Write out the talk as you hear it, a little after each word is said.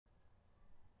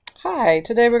Hi,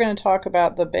 today we're going to talk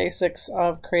about the basics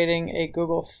of creating a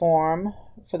Google form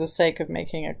for the sake of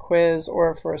making a quiz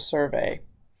or for a survey.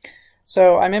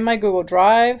 So I'm in my Google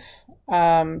Drive.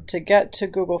 To get to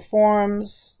Google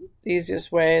Forms, the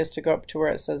easiest way is to go up to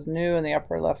where it says New in the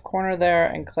upper left corner there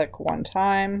and click one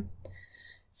time.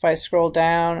 If I scroll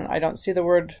down, I don't see the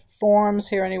word Forms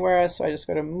here anywhere, so I just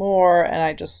go to More,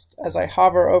 and as I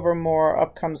hover over More,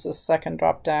 up comes this second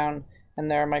drop down, and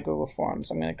there are my Google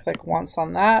Forms. I'm going to click once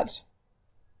on that.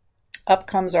 Up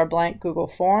comes our blank Google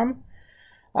form.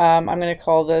 I'm going to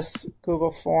call this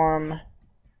Google Form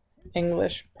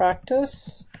English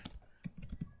Practice.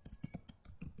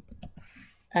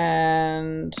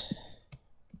 And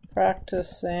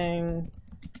practicing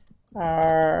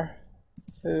our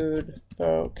food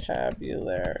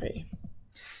vocabulary.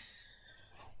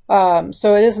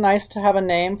 So it is nice to have a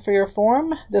name for your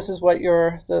form. This is what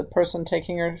the person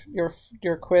taking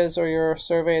your quiz or your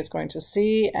survey is going to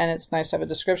see, and it's nice to have a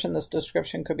description. This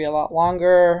description could be a lot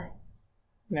longer,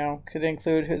 could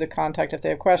include who the contact if they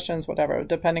have questions, whatever,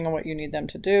 depending on what you need them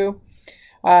to do.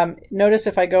 Notice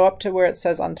if I go up to where it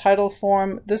says Untitled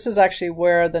Form, this is actually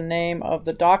where the name of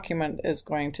the document is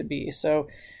going to be. So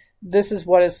this is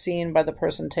what is seen by the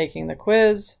person taking the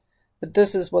quiz, but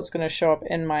this is what's going to show up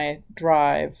in my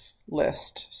Drive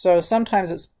list. So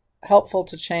sometimes it's helpful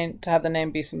to have the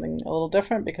name be something a little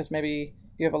different because maybe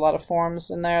you have a lot of forms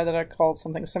in there that are called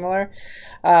something similar.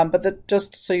 But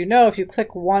just so you know, if you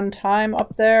click one time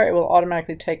up there, it will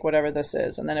automatically take whatever this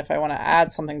is. And then if I want to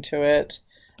add something to it,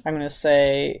 I'm going to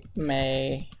say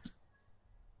May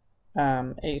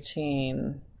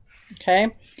 18.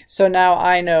 Okay, so now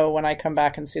I know when I come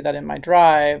back and see that in my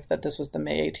Drive that this was the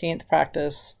May 18th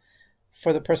practice.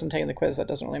 For the person taking the quiz, that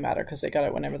doesn't really matter because they got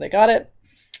it whenever they got it.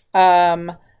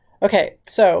 Okay,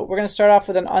 so we're going to start off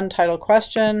with an untitled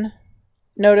question.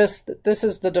 Notice that this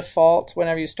is the default.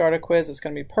 Whenever you start a quiz, it's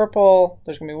going to be purple.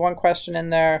 There's going to be one question in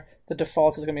there. The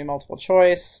default is going to be multiple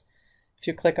choice. If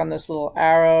you click on this little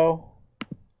arrow,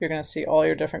 you're going to see all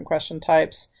your different question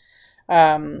types.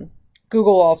 Google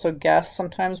will also guess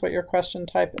sometimes what your question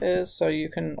type is, so you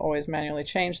can always manually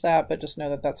change that, but just know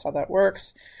that that's how that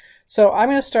works. So I'm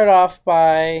going to start off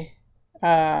by,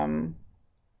 the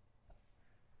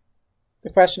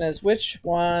question is, which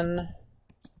one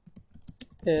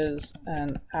is an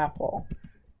apple?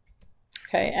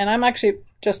 Okay, and I'm actually,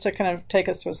 just to kind of take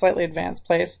us to a slightly advanced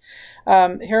place,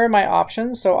 here are my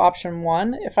options. So option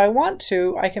 1, if I want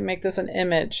to, I can make this an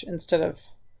image instead of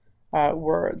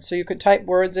words. So you could type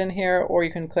words in here, or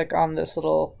you can click on this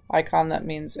little icon that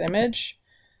means image.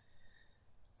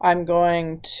 I'm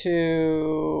going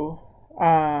to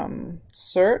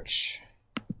search.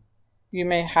 You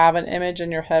may have an image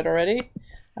in your head already.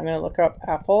 I'm going to look up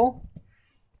apple.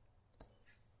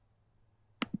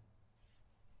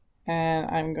 And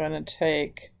I'm going to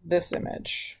take this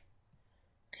image.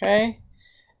 Okay.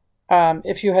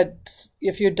 If you had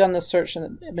done the search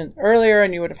earlier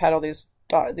and you would have had all these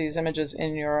images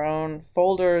in your own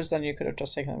folders, then you could have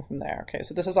just taken them from there. Okay,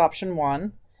 so this is option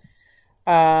 1.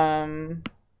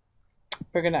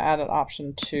 We're going to add an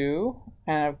option 2,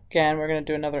 and again we're going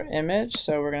to do another image.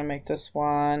 So we're going to make this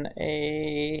one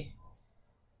a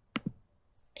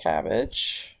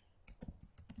cabbage.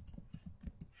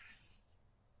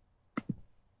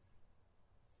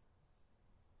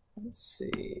 Let's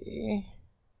see.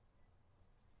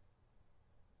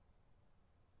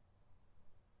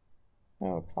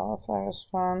 Oh, cauliflower is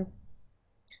fun.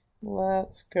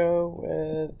 Let's go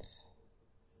with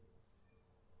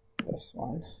this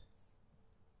one.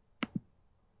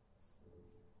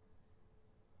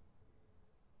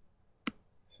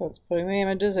 So it's putting the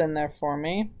images in there for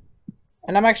me.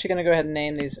 And I'm actually going to go ahead and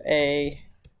name these A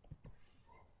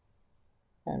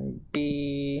and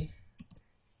B.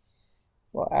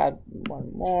 We'll add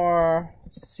one more,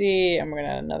 C, and we're going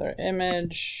to add another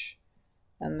image.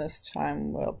 And this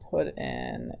time we'll put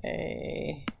in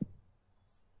a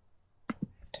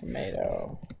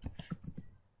tomato.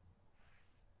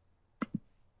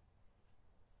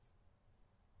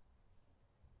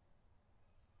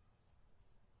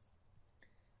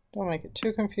 Don't make it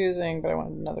too confusing, but I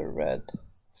want another red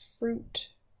fruit.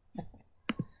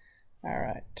 All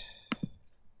right.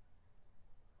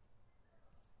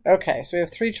 Okay, so we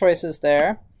have 3 choices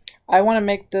there. I want to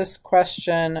make this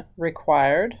question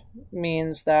required,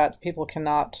 means that people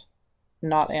cannot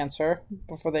not answer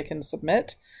before they can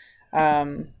submit.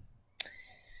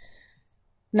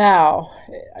 Now,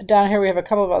 down here we have a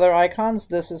couple of other icons.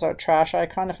 This is our trash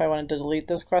icon if I wanted to delete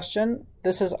this question.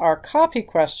 This is our copy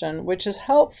question, which is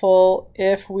helpful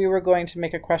if we were going to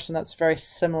make a question that's very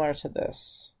similar to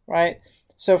this, right?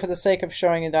 So for the sake of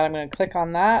showing you that, I'm going to click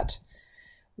on that.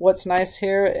 What's nice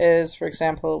here is, for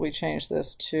example, we change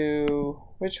this to,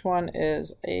 which one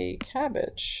is a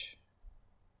cabbage?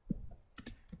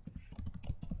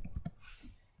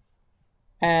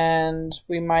 And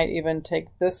we might even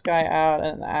take this guy out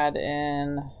and add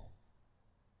in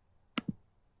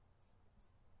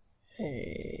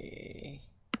a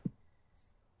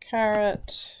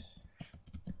carrot.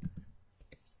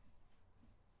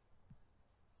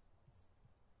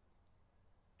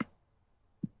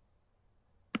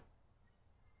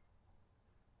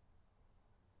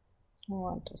 I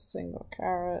want a single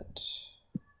carrot.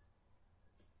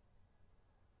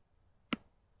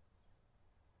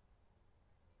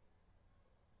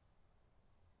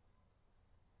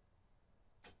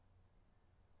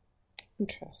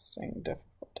 Interesting,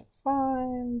 difficult to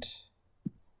find.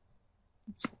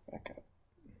 Let's go back up.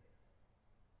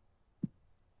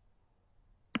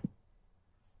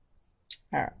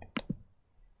 All right.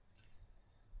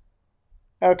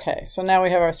 Okay, so now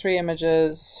we have our 3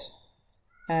 images,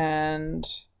 and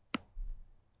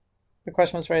the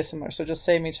question was very similar. So just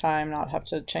save me time, not have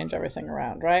to change everything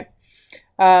around, right?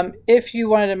 If you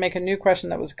wanted to make a new question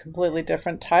that was a completely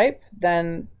different type,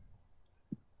 then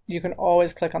you can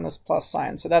always click on this plus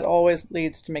sign. So that always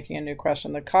leads to making a new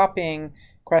question. The copying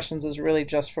questions is really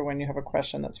just for when you have a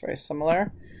question that's very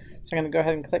similar. So I'm going to go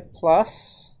ahead and click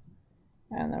plus,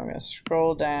 and then we're going to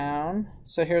scroll down.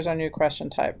 So here's our new question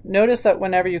type. Notice that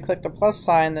whenever you click the plus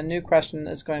sign, the new question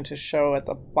is going to show at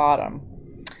the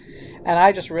bottom. And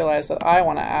I just realized that I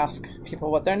want to ask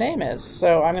people what their name is.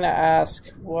 So I'm going to ask,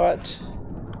 what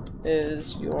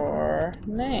is your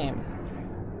name?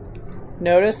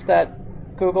 Notice that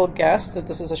Google guessed that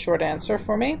this is a short answer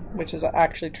for me, which is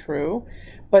actually true.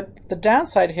 But the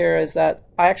downside here is that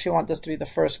I actually want this to be the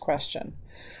first question.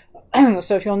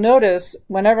 So if you'll notice,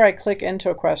 whenever I click into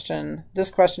a question,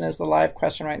 this question is the live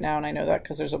question right now, and I know that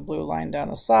because there's a blue line down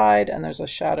the side and there's a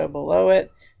shadow below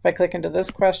it. If I click into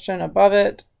this question above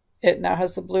it, it now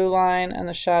has the blue line and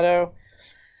the shadow.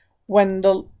 When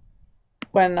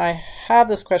I have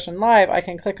this question live, I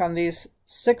can click on these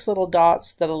 6 little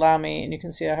dots that allow me, and you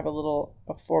can see I have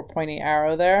a 4 pointy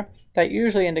arrow there. That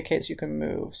usually indicates you can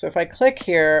move. So if I click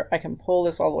here, I can pull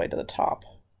this all the way to the top,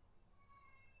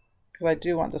 because I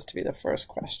do want this to be the first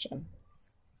question.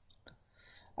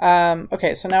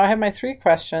 Okay, so now I have my 3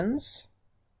 questions,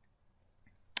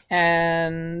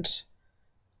 and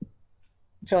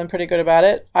I'm feeling pretty good about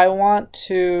it. I want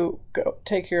to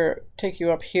take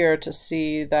you up here to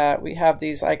see that we have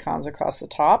these icons across the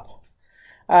top.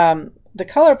 The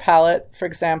color palette, for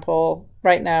example,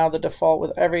 right now the default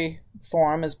with every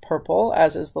form is purple,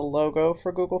 as is the logo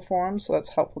for Google Forms, so that's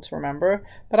helpful to remember.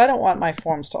 But I don't want my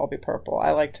forms to all be purple.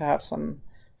 I like to have some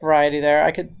variety there.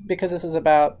 I could, because this is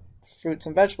about fruits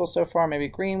and vegetables so far, maybe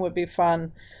green would be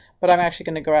fun, but I'm actually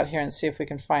going to go out here and see if we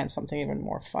can find something even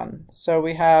more fun. So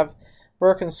we have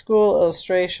work and school,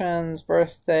 illustrations,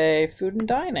 birthday, food and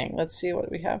dining. Let's see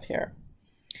what we have here.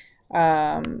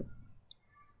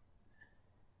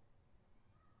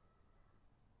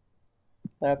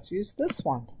 Let's use this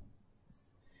one.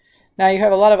 Now you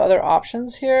have a lot of other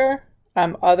options here.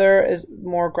 Other is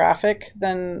more graphic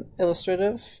than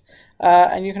illustrative.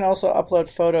 And you can also upload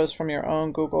photos from your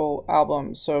own Google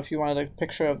albums. So if you wanted a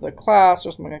picture of the class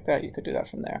or something like that, you could do that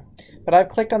from there. But I've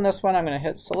clicked on this one. I'm going to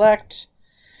hit select.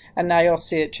 And now you'll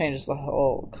see it changes the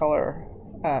whole color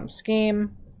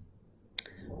scheme.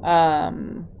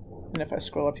 And if I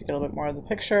scroll up, you get a little bit more of the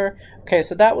picture. Okay,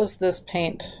 so that was this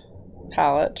paint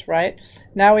palette, right?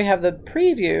 Now we have the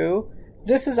preview.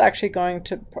 This is actually going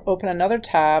to open another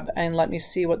tab and let me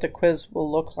see what the quiz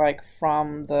will look like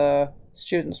from the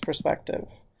student's perspective.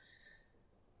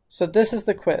 So this is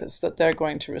the quiz that they're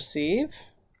going to receive,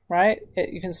 right?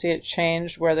 You can see it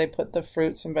changed where they put the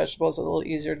fruits and vegetables, a little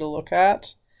easier to look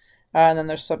at. And then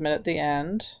there's submit at the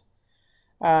end.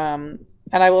 And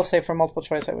I will say for multiple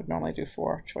choice, I would normally do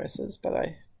 4 choices, but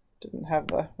I didn't have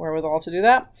the wherewithal to do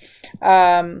that.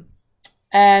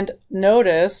 And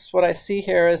notice what I see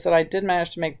here is that I did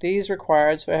manage to make these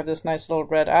required. So I have this nice little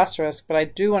red asterisk, but I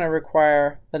do want to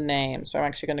require the name. So I'm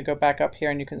actually going to go back up here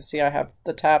and you can see I have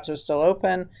the tabs are still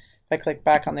open. If I click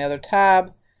back on the other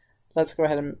tab, let's go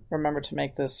ahead and remember to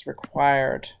make this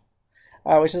required,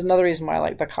 which is another reason why I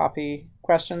like the copy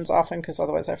questions often, because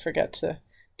otherwise I forget to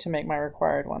make my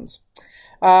required ones.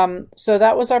 So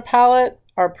that was our palette,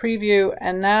 our preview,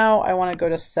 and now I want to go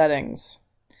to settings.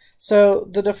 So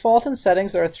the default in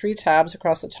settings, there are 3 tabs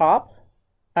across the top.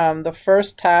 The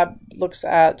first tab looks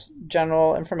at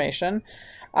general information.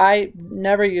 I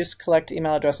never use collect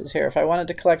email addresses here. If I wanted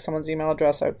to collect someone's email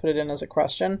address, I would put it in as a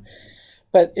question.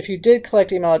 But if you did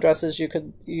collect email addresses, you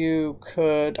could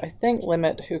I think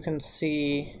limit who can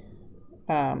see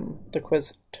the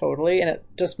quiz totally, and it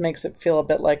just makes it feel a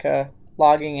bit like a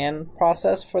logging in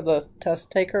process for the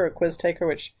test taker or quiz taker,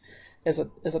 which is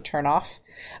a turn off.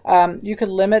 You could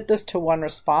limit this to one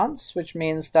response, which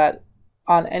means that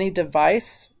on any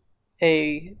device,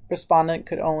 a respondent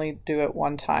could only do it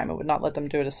one time. It would not let them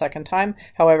do it a second time.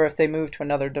 However, if they move to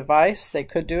another device, they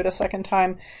could do it a second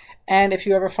time. And if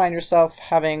you ever find yourself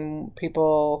having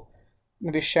people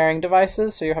maybe sharing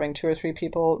devices, so you're having 2 or 3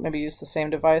 people maybe use the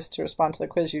same device to respond to the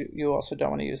quiz, you also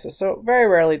don't want to use this. So very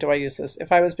rarely do I use this.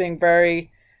 If I was being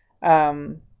very,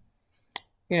 if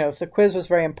the quiz was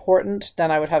very important, then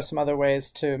I would have some other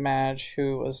ways to manage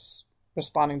who was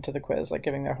responding to the quiz, like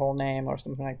giving their whole name or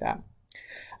something like that.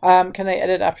 Can they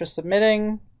edit after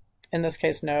submitting? In this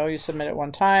case, no, you submit it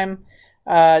one time.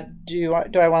 Do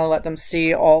I want to let them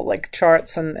see all like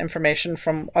charts and information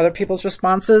from other people's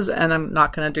responses? And I'm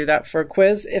not going to do that for a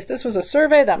quiz. If this was a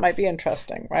survey, that might be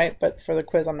interesting, right? But for the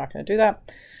quiz, I'm not going to do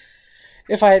that.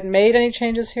 If I had made any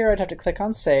changes here, I'd have to click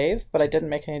on save, but I didn't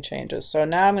make any changes. So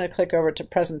now I'm going to click over to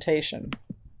presentation.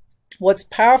 What's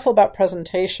powerful about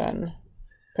presentation,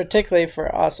 particularly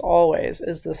for us always,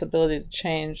 is this ability to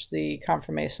change the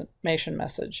confirmation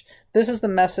message. This is the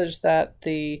message that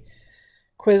the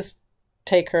quiz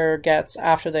taker gets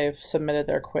after they've submitted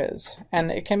their quiz.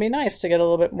 And it can be nice to get a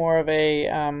little bit more of a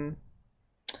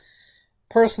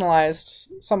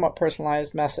somewhat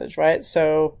personalized message, right?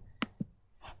 So,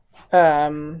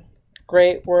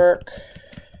 great work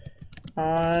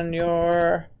on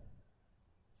your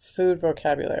food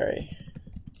vocabulary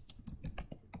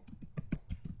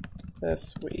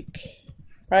this week,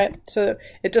 right? So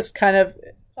it just kind of,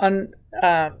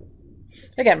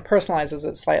 again, personalizes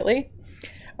it slightly.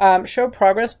 Show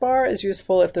progress bar is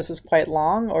useful if this is quite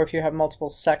long or if you have multiple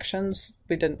sections.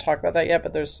 We didn't talk about that yet,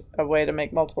 but there's a way to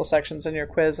make multiple sections in your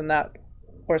quiz and that,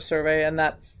 or survey, and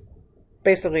that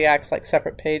basically acts like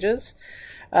separate pages.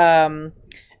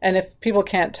 And if people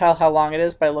can't tell how long it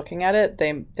is by looking at it,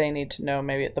 they need to know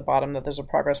maybe at the bottom that there's a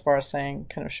progress bar saying,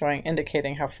 kind of showing,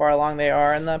 indicating how far along they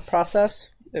are in the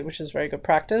process, which is very good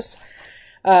practice.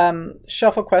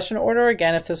 Shuffle question order.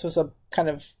 Again, if this was a kind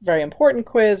of very important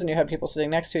quiz and you had people sitting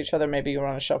next to each other, maybe you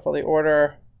want to shuffle the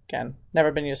order. Again,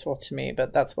 never been useful to me,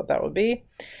 but that's what that would be.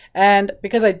 And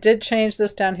because I did change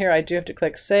this down here, I do have to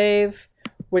click save,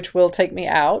 which will take me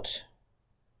out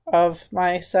of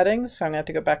my settings. So I'm going to have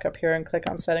to go back up here and click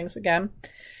on settings again,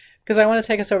 because I want to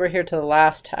take us over here to the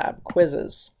last tab,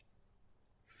 quizzes.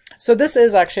 So this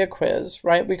is actually a quiz,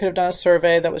 right? We could have done a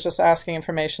survey that was just asking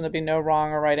information. There'd be no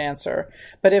wrong or right answer.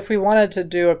 But if we wanted to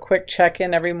do a quick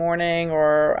check-in every morning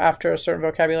or after a certain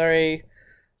vocabulary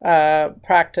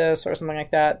practice or something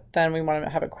like that, then we want to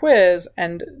have a quiz.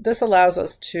 And this allows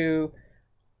us to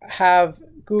have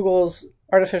Google's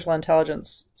artificial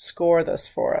intelligence score this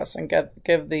for us and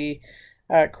give the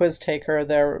quiz taker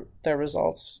their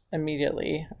results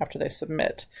immediately after they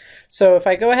submit. So if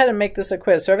I go ahead and make this a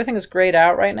quiz, so everything is grayed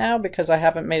out right now because I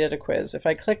haven't made it a quiz. If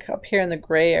I click up here in the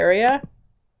gray area,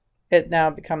 it now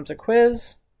becomes a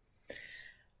quiz.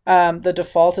 The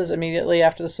default is immediately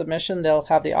after the submission, they'll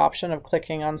have the option of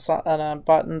clicking on a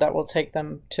button that will take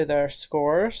them to their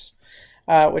scores,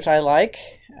 which I like,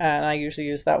 and I usually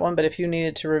use that one. But if you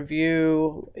needed to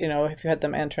review, if you had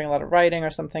them entering a lot of writing or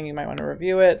something, you might want to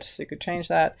review it, so you could change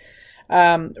that.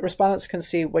 Respondents can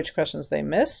see which questions they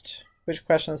missed, which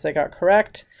questions they got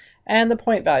correct, and the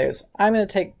point values. I'm going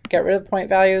to get rid of the point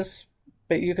values,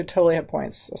 but you could totally have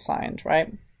points assigned,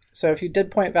 right? So if you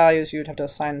did point values, you'd have to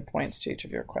assign points to each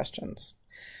of your questions.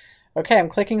 Okay, I'm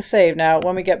clicking save. Now,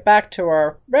 when we get back to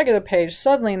our regular page,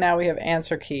 suddenly now we have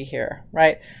answer key here,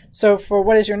 right? So for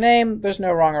what is your name, there's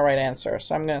no wrong or right answer.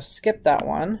 So I'm going to skip that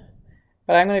one,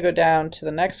 but I'm going to go down to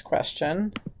the next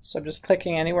question. So I'm just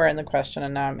clicking anywhere in the question,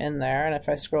 and now I'm in there. And if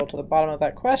I scroll to the bottom of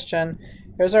that question,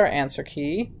 here's our answer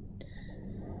key.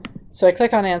 So I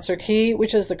click on answer key,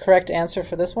 which is the correct answer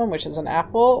for this one, which is an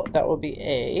apple. That will be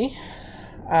A.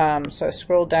 So I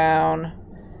scroll down.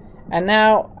 And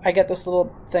now I get this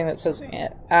little thing that says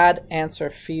add answer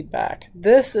feedback.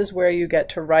 This is where you get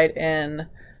to write in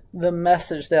the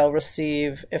message they'll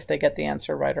receive if they get the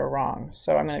answer right or wrong.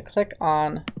 So I'm going to click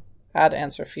on add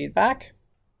answer feedback.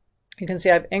 You can see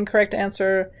I have incorrect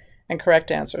answer and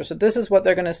correct answer. So this is what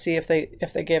they're going to see if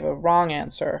they gave a wrong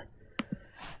answer.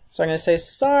 So I'm going to say,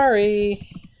 sorry,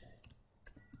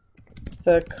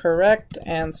 the correct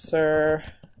answer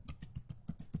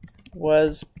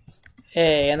was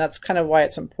A, and that's kind of why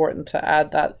it's important to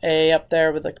add that A up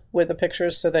there with the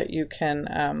pictures so that you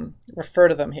can refer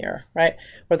to them here, right?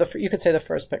 Or you could say the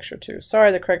first picture too.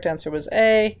 Sorry, the correct answer was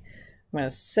A. I'm going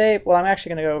to save. Well, I'm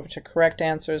actually going to go over to correct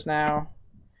answers now.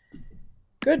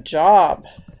 Good job.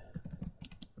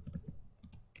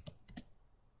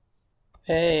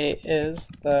 A is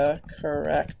the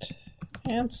correct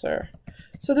answer.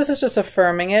 So this is just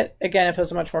affirming it. Again, if it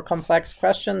was a much more complex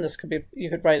question, this could be, you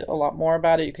could write a lot more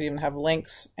about it. You could even have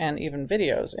links and even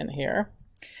videos in here.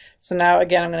 So now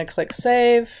again, I'm going to click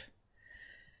save.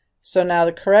 So now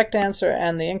the correct answer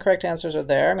and the incorrect answers are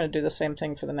there. I'm going to do the same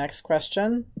thing for the next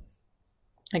question.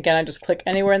 Again, I just click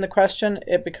anywhere in the question.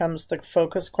 It becomes the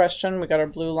focus question. We got our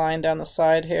blue line down the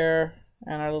side here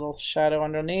and our little shadow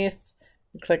underneath.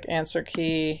 We click answer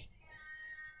key.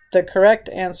 The correct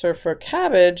answer for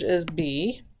cabbage is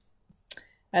B.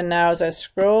 And now as I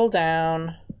scroll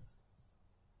down,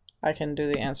 I can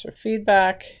do the answer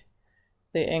feedback.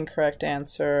 The incorrect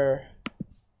answer,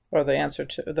 or the answer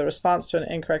to the response to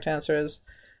an incorrect answer is,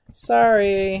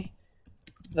 sorry,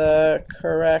 the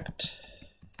correct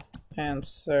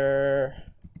answer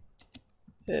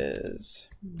is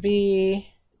B.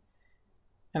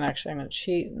 And actually I'm going to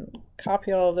cheat and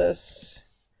copy all of this.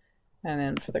 And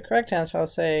then for the correct answer, I'll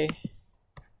say,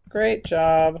 great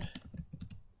job,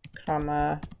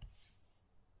 comma,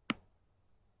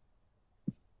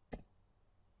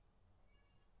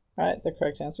 all right, the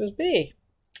correct answer is B.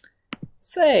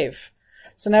 Save.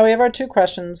 So now we have our two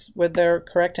questions with their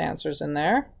correct answers in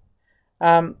there.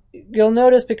 You'll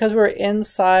notice because we're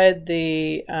inside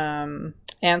the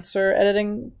answer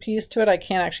editing piece to it, I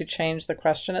can't actually change the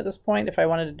question at this point. If I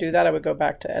wanted to do that, I would go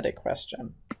back to edit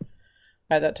question.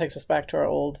 Right, that takes us back to our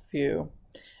old view.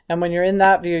 And when you're in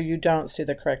that view, you don't see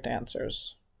the correct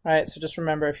answers. Right, so just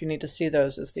remember, if you need to see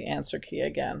those, it's the answer key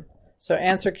again. So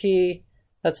answer key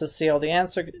lets us see all the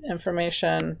answer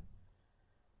information.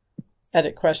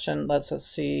 Edit question lets us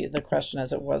see the question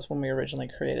as it was when we originally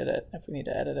created it, if we need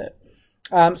to edit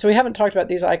it. So we haven't talked about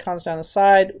these icons down the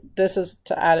side. This is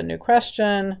to add a new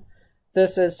question.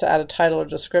 This is to add a title or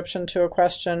description to a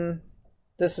question.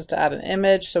 This is to add an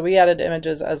image. So we added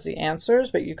images as the answers,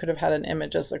 but you could have had an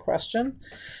image as the question.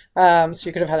 So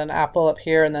you could have had an apple up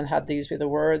here and then had these be the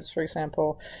words, for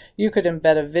example. You could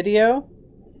embed a video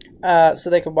so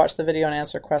they could watch the video and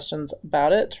answer questions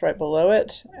about it right below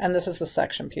it. And this is the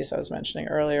section piece I was mentioning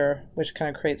earlier, which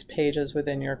kind of creates pages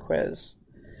within your quiz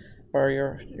or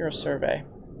your survey.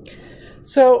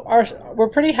 So we're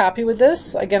pretty happy with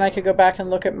this. Again, I could go back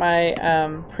and look at my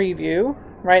preview,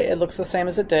 right? It looks the same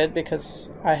as it did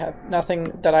because I have nothing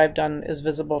that I've done is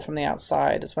visible from the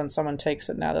outside. It's when someone takes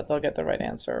it now that they'll get the right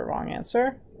answer or wrong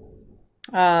answer.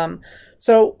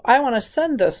 So I want to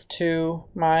send this to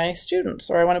my students,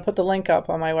 or I want to put the link up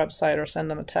on my website or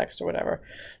send them a text or whatever.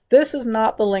 This is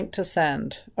not the link to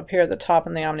send up here at the top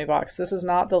in the Omnibox. This is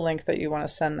not the link that you want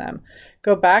to send them.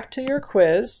 Go back to your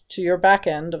quiz, to your back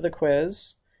end of the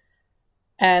quiz,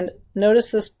 and notice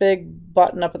this big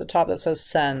button up at the top that says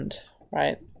send,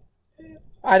 right?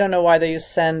 I don't know why they use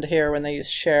send here when they use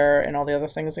share and all the other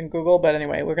things in Google, but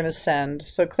anyway, we're going to send.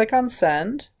 So click on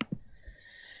send.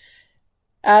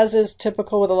 As is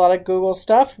typical with a lot of Google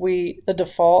stuff, the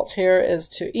default here is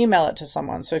to email it to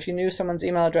someone. So if you knew someone's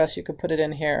email address, you could put it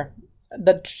in here.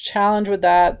 The challenge with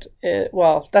that,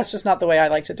 well, that's just not the way I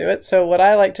like to do it. So what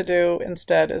I like to do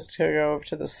instead is to go over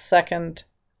to the second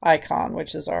icon,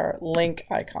 which is our link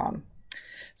icon.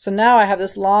 So now I have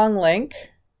this long link,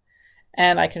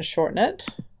 and I can shorten it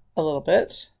a little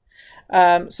bit.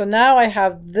 So now I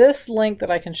have this link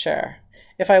that I can share.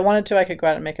 If I wanted to, I could go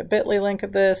out and make a bit.ly link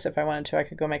of this. If I wanted to, I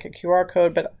could go make a QR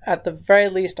code, but at the very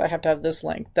least, I have to have this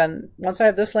link. Then once I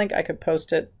have this link, I could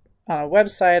post it on a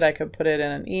website. I could put it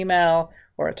in an email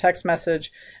or a text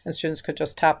message, and students could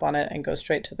just tap on it and go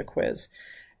straight to the quiz.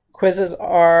 Quizzes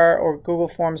are, or Google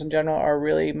Forms in general, are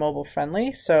really mobile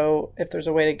friendly. So if there's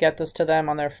a way to get this to them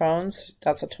on their phones,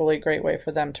 that's a totally great way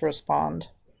for them to respond.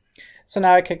 So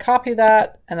now I could copy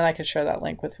that, and then I could share that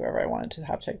link with whoever I wanted to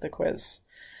have take the quiz.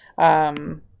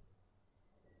 And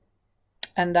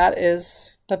that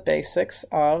is the basics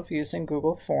of using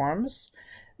Google Forms.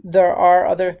 There are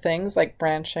other things like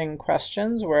branching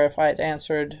questions where if I had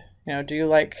answered, do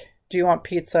you want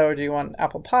pizza or do you want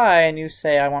apple pie? And you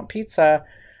say, I want pizza,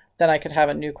 then I could have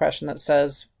a new question that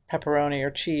says pepperoni or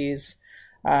cheese.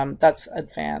 That's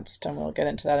advanced, and we'll get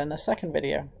into that in a second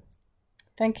video.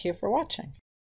 Thank you for watching.